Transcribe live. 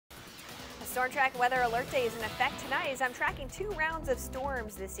Storm Track Weather Alert Day is in effect tonight as I'm tracking 2 rounds of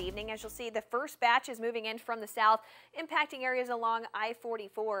storms this evening. As you'll see, the first batch is moving in from the south, impacting areas along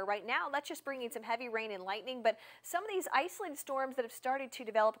I-44. Right now, that's just bringing some heavy rain and lightning, but some of these isolated storms that have started to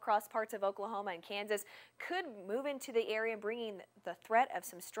develop across parts of Oklahoma and Kansas could move into the area, bringing the threat of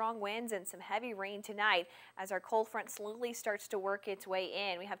some strong winds and some heavy rain tonight as our cold front slowly starts to work its way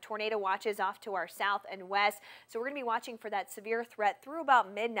in. We have tornado watches off to our south and west, so we're going to be watching for that severe threat through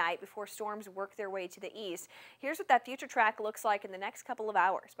about midnight before storms work their way to the east. Here's what that future track looks like in the next couple of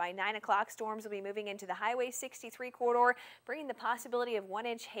hours. By 9 o'clock, storms will be moving into the Highway 63 corridor, bringing the possibility of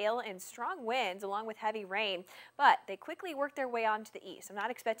 1-inch hail and strong winds along with heavy rain. But they quickly work their way on to the east. I'm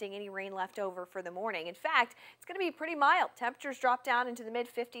not expecting any rain left over for the morning. In fact, it's going to be pretty mild. Temperatures drop down into the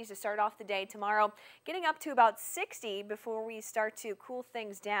mid-50s to start off the day tomorrow, getting up to about 60 before we start to cool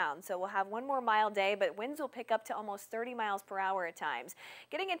things down. So we'll have one more mild day, but winds will pick up to almost 30 miles per hour at times.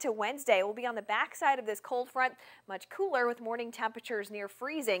 Getting into Wednesday, we'll be on the backside of this cold front, much cooler with morning temperatures near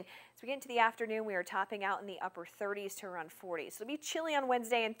freezing. As we get into the afternoon, we are topping out in the upper 30s to around 40s. So it'll be chilly on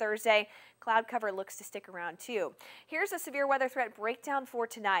Wednesday and Thursday. Cloud cover looks to stick around too. Here's a severe weather threat breakdown for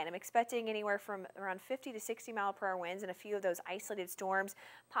tonight. I'm expecting anywhere from around 50 to 60 mile per hour winds and a few of those isolated storms,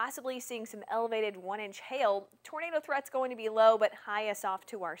 possibly seeing some elevated 1-inch hail. Tornado threat's going to be low, but highest off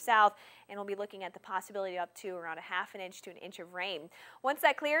to our south, and we'll be looking at the possibility up to around a ½ inch to an inch of rain. Once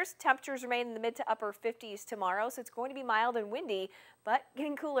that clears, temperatures remain in the mid to upper 50s tomorrow, so it's going to be mild and windy, but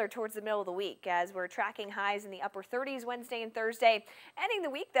getting cooler towards the middle of the week as we're tracking highs in the upper 30s Wednesday and Thursday. Ending the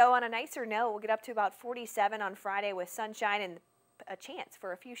week, though, on a nicer note, we'll get up to about 47 on Friday with sunshine and a chance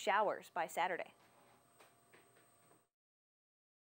for a few showers by Saturday.